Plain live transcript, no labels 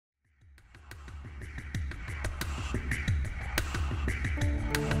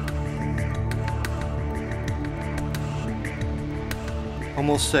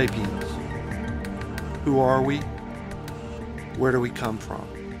Homo sapiens. Who are we? Where do we come from?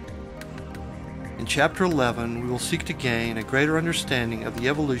 In Chapter 11, we will seek to gain a greater understanding of the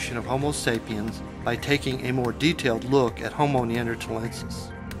evolution of Homo sapiens by taking a more detailed look at Homo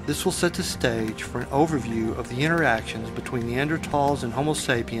neanderthalensis. This will set the stage for an overview of the interactions between Neanderthals and Homo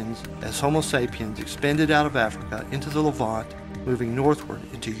sapiens as Homo sapiens expanded out of Africa into the Levant, moving northward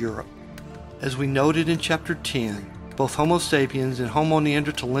into Europe. As we noted in Chapter 10, both Homo sapiens and Homo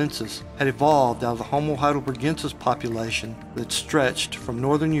neanderthalensis had evolved out of the Homo heidelbergensis population that stretched from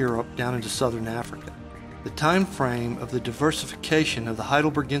northern Europe down into southern Africa. The time frame of the diversification of the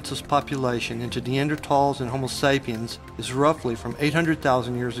heidelbergensis population into Neanderthals and Homo sapiens is roughly from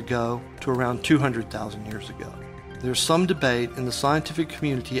 800,000 years ago to around 200,000 years ago. There is some debate in the scientific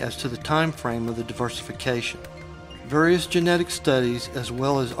community as to the time frame of the diversification. Various genetic studies as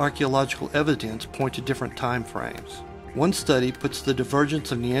well as archaeological evidence point to different time frames. One study puts the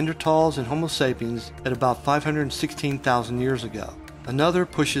divergence of Neanderthals and Homo sapiens at about 516,000 years ago. Another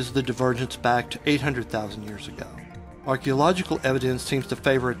pushes the divergence back to 800,000 years ago. Archaeological evidence seems to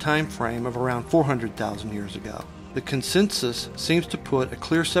favor a time frame of around 400,000 years ago. The consensus seems to put a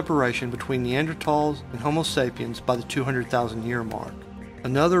clear separation between Neanderthals and Homo sapiens by the 200,000 year mark.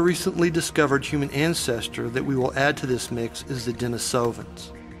 Another recently discovered human ancestor that we will add to this mix is the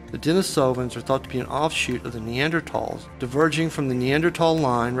Denisovans. The Denisovans are thought to be an offshoot of the Neanderthals, diverging from the Neanderthal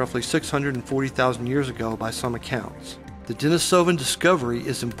line roughly 640,000 years ago by some accounts. The Denisovan discovery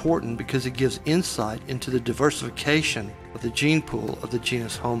is important because it gives insight into the diversification of the gene pool of the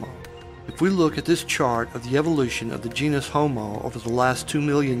genus Homo. If we look at this chart of the evolution of the genus Homo over the last 2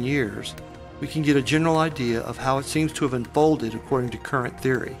 million years, we can get a general idea of how it seems to have unfolded according to current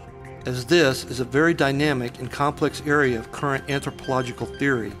theory. As this is a very dynamic and complex area of current anthropological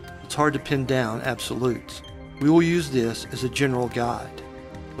theory, it's hard to pin down absolutes. We will use this as a general guide.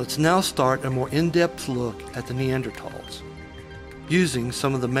 Let's now start a more in-depth look at the Neanderthals. Using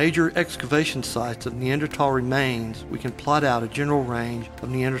some of the major excavation sites of Neanderthal remains, we can plot out a general range of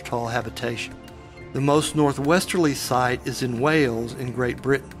Neanderthal habitation. The most northwesterly site is in Wales in Great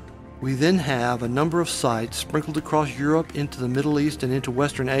Britain. We then have a number of sites sprinkled across Europe into the Middle East and into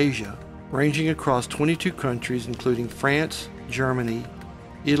Western Asia, ranging across 22 countries including France, Germany,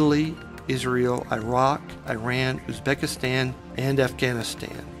 Italy, Israel, Iraq, Iran, Uzbekistan, and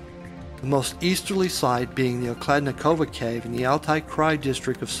Afghanistan. The most easterly site being the Okladnikova Cave in the Altai Krai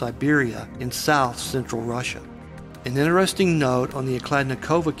district of Siberia in south-central Russia. An interesting note on the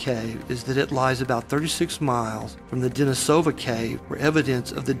Okladnikova Cave is that it lies about 36 miles from the Denisova Cave where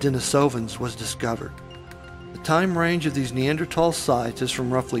evidence of the Denisovans was discovered. The time range of these Neanderthal sites is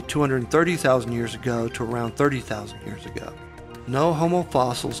from roughly 230,000 years ago to around 30,000 years ago. No Homo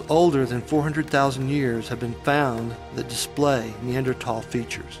fossils older than 400,000 years have been found that display Neanderthal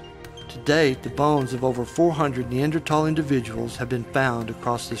features. To date, the bones of over 400 Neanderthal individuals have been found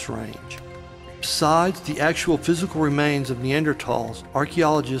across this range. Besides the actual physical remains of Neanderthals,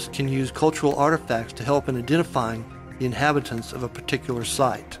 archaeologists can use cultural artifacts to help in identifying the inhabitants of a particular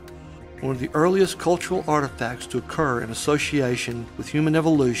site. One of the earliest cultural artifacts to occur in association with human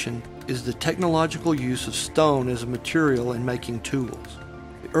evolution is the technological use of stone as a material in making tools.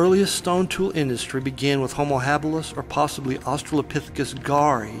 The earliest stone tool industry began with Homo habilis or possibly Australopithecus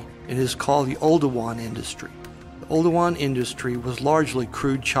gari and is called the Oldowan Industry. The Oldowan Industry was largely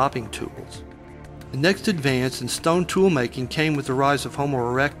crude chopping tools. The next advance in stone tool making came with the rise of Homo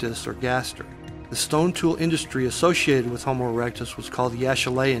erectus or gaster. The stone tool industry associated with Homo erectus was called the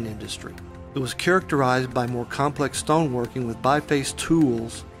Acheulean Industry. It was characterized by more complex stoneworking with biface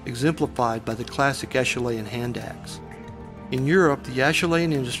tools exemplified by the classic Acheulean hand axe. In Europe, the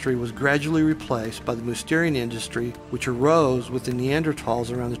Acheulean industry was gradually replaced by the Mousterian industry, which arose with the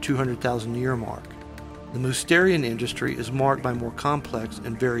Neanderthals around the 200,000 year mark. The Mousterian industry is marked by more complex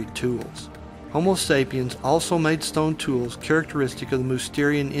and varied tools. Homo sapiens also made stone tools characteristic of the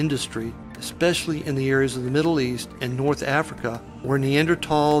Mousterian industry, especially in the areas of the Middle East and North Africa where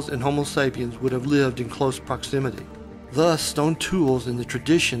Neanderthals and Homo sapiens would have lived in close proximity. Thus, stone tools in the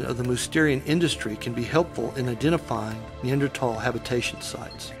tradition of the Mousterian industry can be helpful in identifying Neanderthal habitation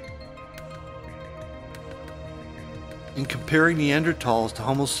sites. In comparing Neanderthals to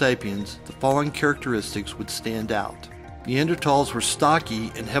Homo sapiens, the following characteristics would stand out. Neanderthals were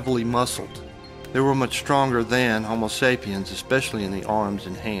stocky and heavily muscled. They were much stronger than Homo sapiens, especially in the arms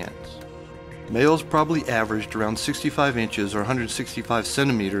and hands. Males probably averaged around 65 inches or 165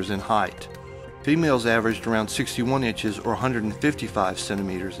 centimeters in height. Females averaged around 61 inches or 155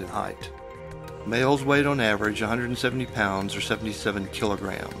 centimeters in height. Males weighed on average 170 pounds or 77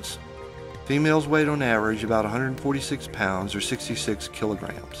 kilograms. Females weighed on average about 146 pounds or 66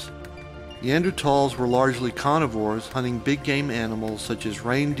 kilograms. Neanderthals were largely carnivores, hunting big game animals such as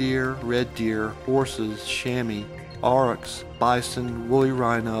reindeer, red deer, horses, chamois, aurochs, bison, woolly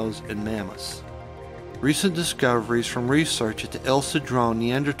rhinos, and mammoths. Recent discoveries from research at the El Cedron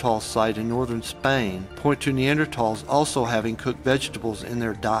Neanderthal site in northern Spain point to Neanderthals also having cooked vegetables in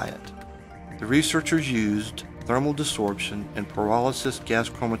their diet. The researchers used thermal desorption and pyrolysis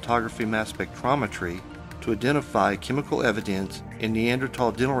gas-chromatography-mass spectrometry to identify chemical evidence in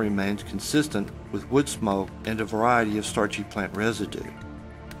Neanderthal dental remains consistent with wood smoke and a variety of starchy plant residue.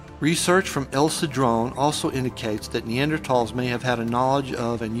 Research from El Cedron also indicates that Neanderthals may have had a knowledge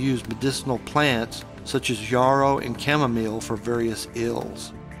of and used medicinal plants such as yarrow and chamomile for various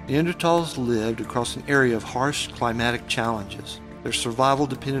ills. Neanderthals lived across an area of harsh climatic challenges. Their survival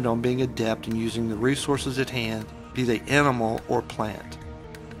depended on being adept in using the resources at hand, be they animal or plant.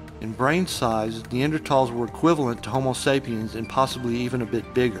 In brain size, Neanderthals were equivalent to Homo sapiens and possibly even a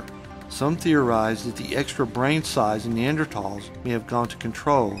bit bigger. Some theorize that the extra brain size in Neanderthals may have gone to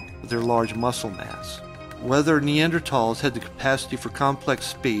control with their large muscle mass. Whether Neanderthals had the capacity for complex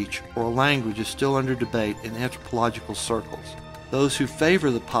speech or a language is still under debate in anthropological circles. Those who favor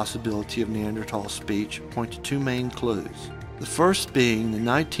the possibility of Neanderthal speech point to two main clues. The first being the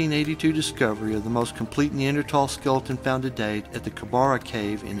 1982 discovery of the most complete Neanderthal skeleton found to date at the Kebara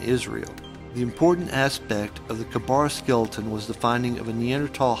cave in Israel. The important aspect of the Kebara skeleton was the finding of a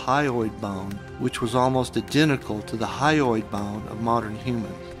Neanderthal hyoid bone, which was almost identical to the hyoid bone of modern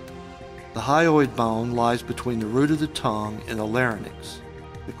humans. The hyoid bone lies between the root of the tongue and the larynx.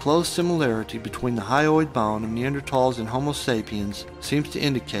 The close similarity between the hyoid bone of Neanderthals and Homo sapiens seems to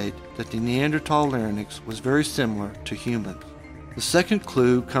indicate that the Neanderthal larynx was very similar to humans. The second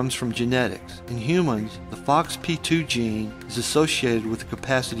clue comes from genetics. In humans, the FOXP2 gene is associated with the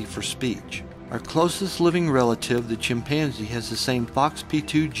capacity for speech. Our closest living relative, the chimpanzee, has the same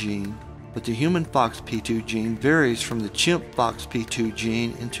FOXP2 gene, but the human FOXP2 gene varies from the chimp FOXP2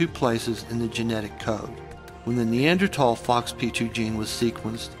 gene in two places in the genetic code. When the Neanderthal FOXP2 gene was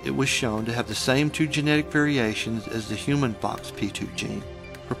sequenced, it was shown to have the same two genetic variations as the human FOXP2 gene.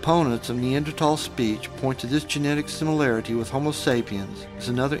 Proponents of Neanderthal speech point to this genetic similarity with Homo sapiens as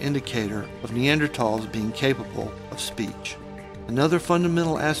another indicator of Neanderthals being capable of speech. Another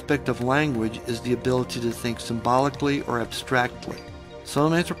fundamental aspect of language is the ability to think symbolically or abstractly.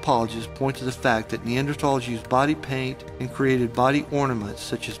 Some anthropologists point to the fact that Neanderthals used body paint and created body ornaments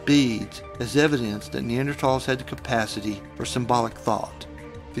such as beads as evidence that Neanderthals had the capacity for symbolic thought.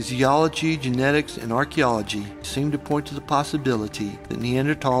 Physiology, genetics, and archaeology seem to point to the possibility that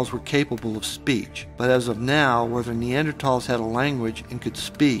Neanderthals were capable of speech, but as of now, whether Neanderthals had a language and could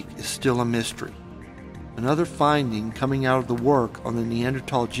speak is still a mystery. Another finding coming out of the work on the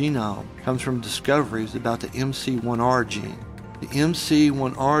Neanderthal genome comes from discoveries about the MC1R gene. The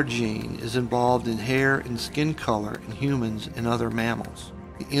MC1R gene is involved in hair and skin color in humans and other mammals.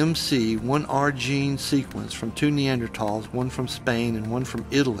 The MC1R gene sequence from two Neanderthals, one from Spain and one from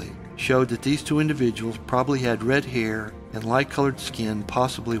Italy, showed that these two individuals probably had red hair and light-colored skin,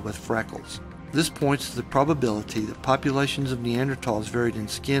 possibly with freckles. This points to the probability that populations of Neanderthals varied in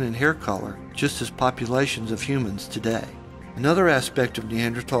skin and hair color, just as populations of humans today. Another aspect of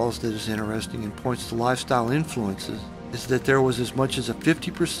Neanderthals that is interesting and points to lifestyle influences is that there was as much as a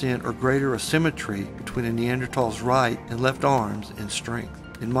 50% or greater asymmetry between a Neanderthal's right and left arms in strength.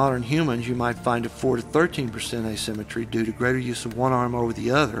 In modern humans, you might find a 4 to 13% asymmetry due to greater use of one arm over the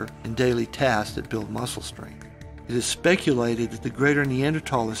other in daily tasks that build muscle strength. It is speculated that the greater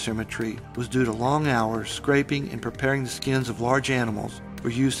Neanderthal asymmetry was due to long hours scraping and preparing the skins of large animals for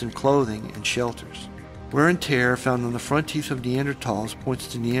use in clothing and shelters. Wear and tear found on the front teeth of Neanderthals points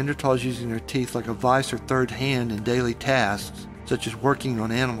to Neanderthals using their teeth like a vice or third hand in daily tasks, such as working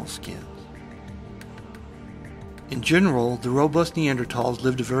on animal skins. In general, the robust Neanderthals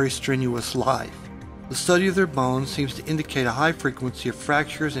lived a very strenuous life. The study of their bones seems to indicate a high frequency of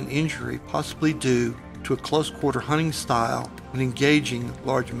fractures and injury, possibly due to a close-quarter hunting style when engaging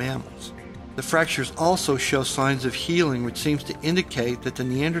large mammals. The fractures also show signs of healing, which seems to indicate that the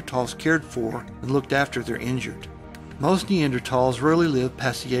Neanderthals cared for and looked after their injured. Most Neanderthals rarely lived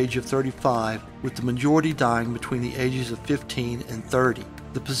past the age of 35, with the majority dying between the ages of 15 and 30.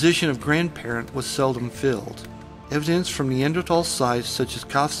 The position of grandparent was seldom filled. Evidence from Neanderthal sites such as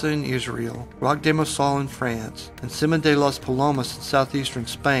Kafsa in Israel, Roc des Mossals in France, and Cima de las Palomas in southeastern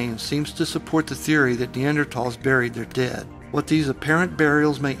Spain seems to support the theory that Neanderthals buried their dead. What these apparent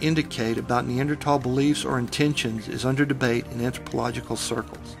burials may indicate about Neanderthal beliefs or intentions is under debate in anthropological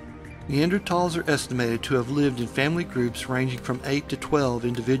circles. Neanderthals are estimated to have lived in family groups ranging from 8 to 12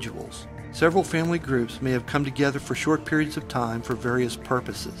 individuals. Several family groups may have come together for short periods of time for various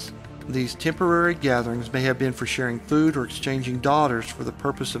purposes. These temporary gatherings may have been for sharing food or exchanging daughters for the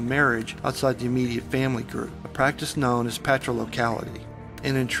purpose of marriage outside the immediate family group, a practice known as patrilocality.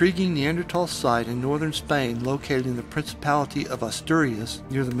 An intriguing Neanderthal site in northern Spain located in the Principality of Asturias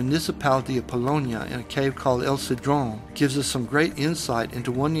near the municipality of Polonia in a cave called El Cedron gives us some great insight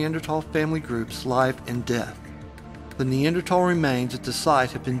into one Neanderthal family group's life and death. The Neanderthal remains at the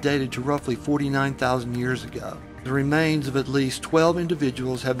site have been dated to roughly 49,000 years ago. The remains of at least 12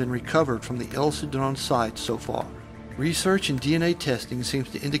 individuals have been recovered from the El Cedron site so far. Research and DNA testing seems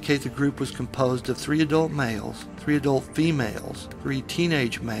to indicate the group was composed of 3 adult males, 3 adult females, 3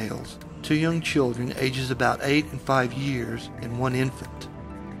 teenage males, 2 young children ages about 8 and 5 years, and 1 infant.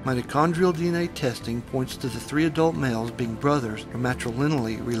 Mitochondrial DNA testing points to the 3 adult males being brothers or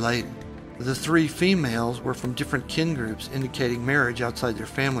matrilineally related. The 3 females were from different kin groups, indicating marriage outside their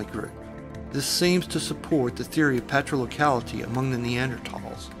family group. This seems to support the theory of patrilocality among the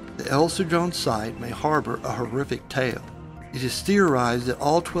Neanderthals. The El Cedron site may harbor a horrific tale. It is theorized that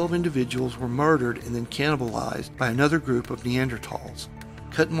all 12 individuals were murdered and then cannibalized by another group of Neanderthals.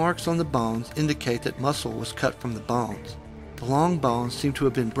 Cut marks on the bones indicate that muscle was cut from the bones. The long bones seem to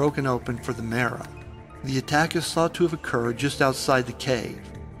have been broken open for the marrow. The attack is thought to have occurred just outside the cave.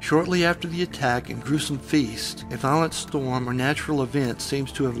 Shortly after the attack and gruesome feast, a violent storm or natural event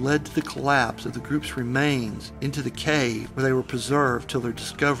seems to have led to the collapse of the group's remains into the cave where they were preserved till their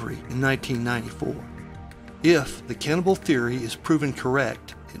discovery in 1994. If the cannibal theory is proven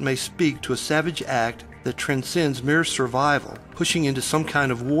correct, it may speak to a savage act that transcends mere survival, pushing into some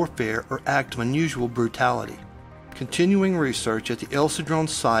kind of warfare or act of unusual brutality. Continuing research at the El Cedron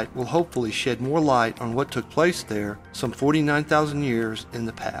site will hopefully shed more light on what took place there some 49,000 years in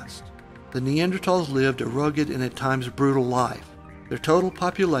the past. The Neanderthals lived a rugged and at times brutal life. Their total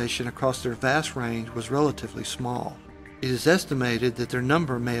population across their vast range was relatively small. It is estimated that their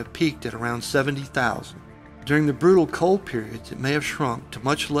number may have peaked at around 70,000. During the brutal cold periods, it may have shrunk to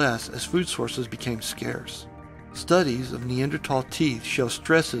much less as food sources became scarce. Studies of Neanderthal teeth show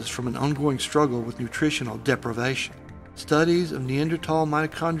stresses from an ongoing struggle with nutritional deprivation. Studies of Neanderthal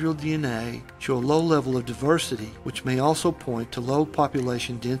mitochondrial DNA show a low level of diversity, which may also point to low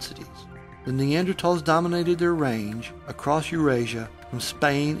population densities. The Neanderthals dominated their range across Eurasia from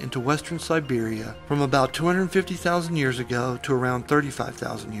Spain into western Siberia from about 250,000 years ago to around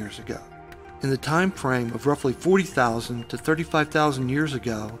 35,000 years ago. In the time frame of roughly 40,000 to 35,000 years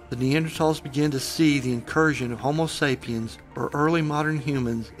ago, the Neanderthals began to see the incursion of Homo Sapiens, or early modern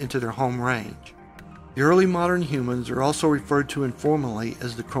humans, into their home range. The early modern humans are also referred to informally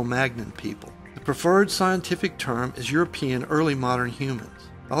as the Cro-Magnon people. The preferred scientific term is European early modern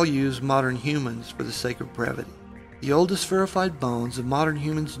humans. I'll use modern humans for the sake of brevity. The oldest verified bones of modern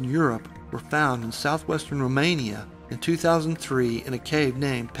humans in Europe were found in southwestern Romania in 2003 in a cave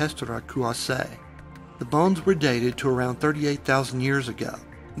named Pestura Cuase. The bones were dated to around 38,000 years ago.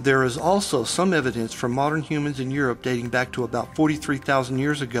 There is also some evidence for modern humans in Europe dating back to about 43,000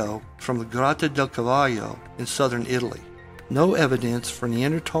 years ago from the Grotta del Cavallo in southern Italy. No evidence for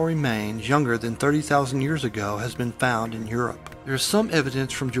Neanderthal remains younger than 30,000 years ago has been found in Europe. There is some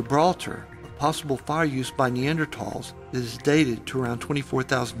evidence from Gibraltar of possible fire use by Neanderthals that is dated to around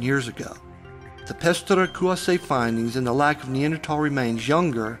 24,000 years ago. The Pestura Cuase findings and the lack of Neanderthal remains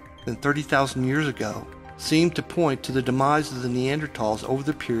younger than 30,000 years ago seem to point to the demise of the Neanderthals over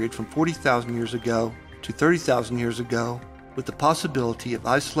the period from 40,000 years ago to 30,000 years ago, with the possibility of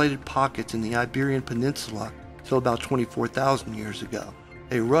isolated pockets in the Iberian Peninsula till about 24,000 years ago,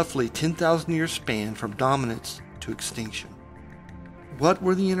 a roughly 10,000 year span from dominance to extinction. What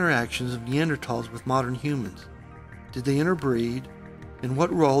were the interactions of Neanderthals with modern humans? Did they interbreed? And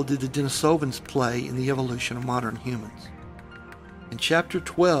what role did the Denisovans play in the evolution of modern humans? In Chapter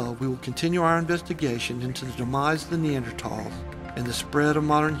 12, we will continue our investigation into the demise of the Neanderthals and the spread of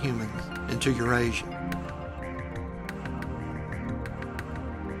modern humans into Eurasia.